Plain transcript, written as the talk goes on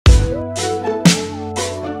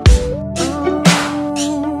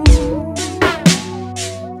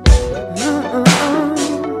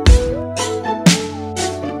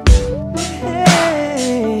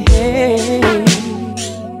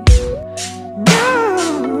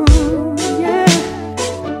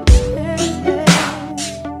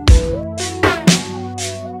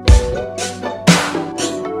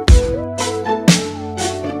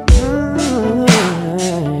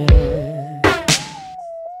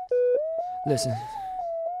Listen.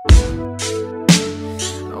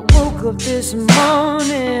 I woke up this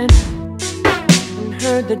morning and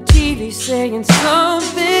heard the TV saying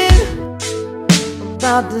something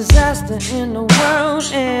about disaster in the world,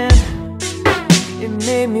 and it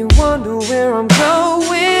made me wonder where I'm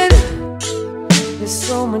going. There's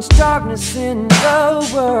so much darkness in the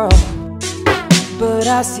world, but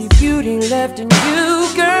I see beauty left in you,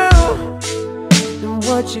 girl. And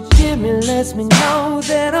what you give me lets me know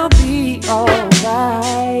that I'll be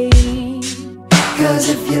alright. 'Cause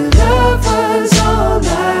if your love was all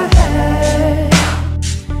I had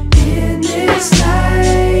in this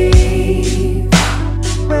life,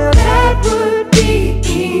 well, that would be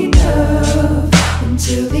enough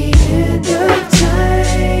until the end of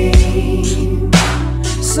time.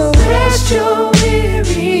 So rest your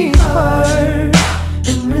weary heart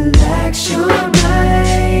and relax your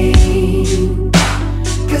mind,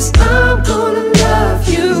 'cause I'm gonna love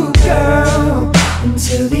you, girl,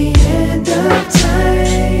 until the end of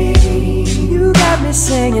time. You got me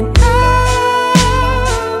singing, oh,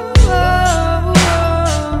 oh,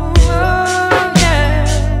 oh, oh, yeah.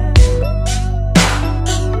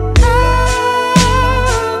 Oh,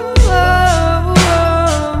 oh,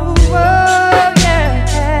 oh, oh,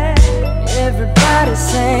 yeah. Everybody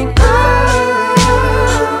sing, oh,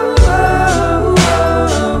 oh,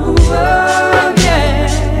 oh, oh, yeah.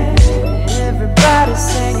 Everybody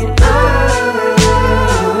singing, oh,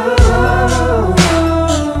 oh,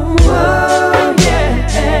 oh, yeah.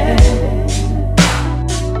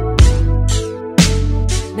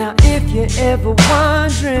 Now if you're ever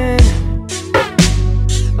wondering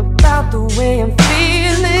about the way I'm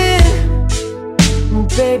feeling,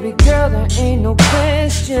 baby girl, there ain't no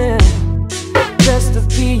question. Just to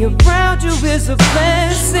be around you is a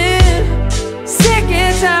blessing. Sick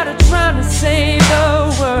and tired of trying to save the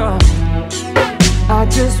world. I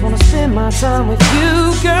just wanna spend my time with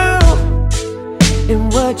you, girl.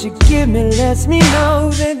 And what you give me lets me know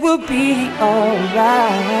that we'll be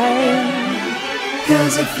alright.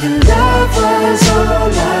 'Cause if your love was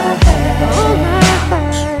all I had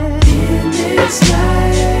in this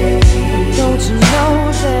life, don't you know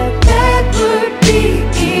that that would be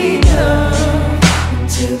enough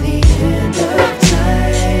until the end of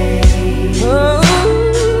time? Oh,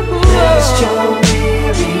 rest your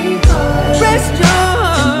weary heart, rest your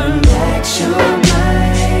heart, relax your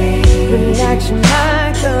mind, relax your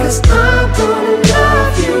mind, 'cause I'm gonna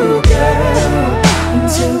love you, girl,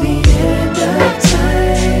 until the end of time.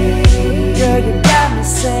 Girl, you got me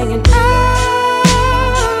singing, oh,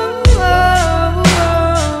 oh, oh,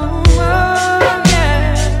 oh,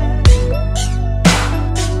 yeah.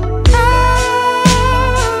 Oh,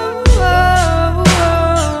 oh,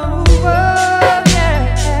 oh, oh,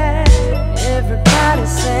 yeah. Everybody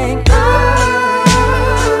sing, oh,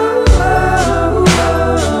 oh,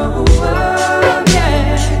 oh, oh,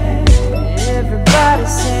 yeah. Everybody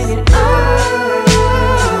singing, oh,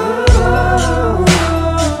 oh,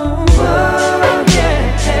 oh,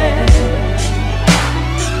 yeah.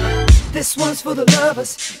 This one's for the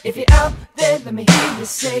lovers. If you're out there, let me hear you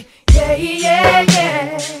say, yeah, yeah,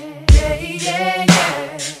 yeah, yeah, yeah,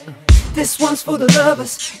 yeah. This one's for the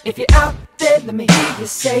lovers. If you're out there, let me hear you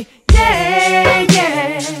say, yeah,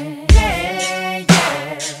 yeah, yeah,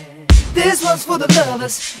 yeah. This one's for the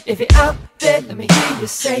lovers. If you're out there, let me hear you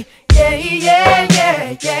say, yeah, yeah,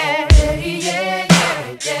 yeah, yeah, yeah,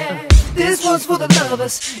 yeah, yeah. This one's for the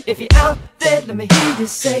lovers. If you're out there, let me hear you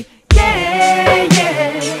say, yeah, yeah,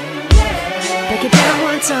 yeah. Break it down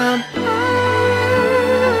one time.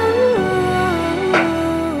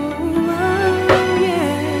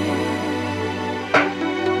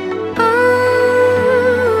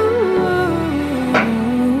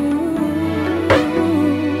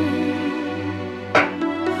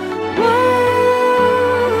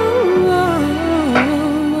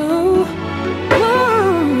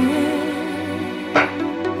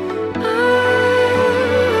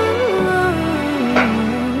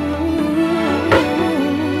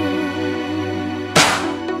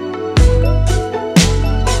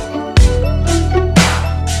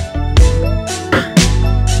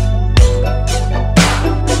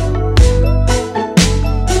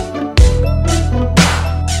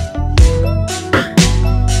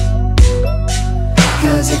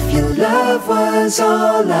 Love was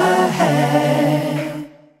all I had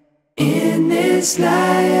in this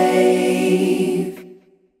life,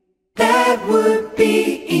 that would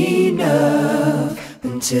be enough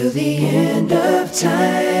until the end of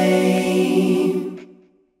time.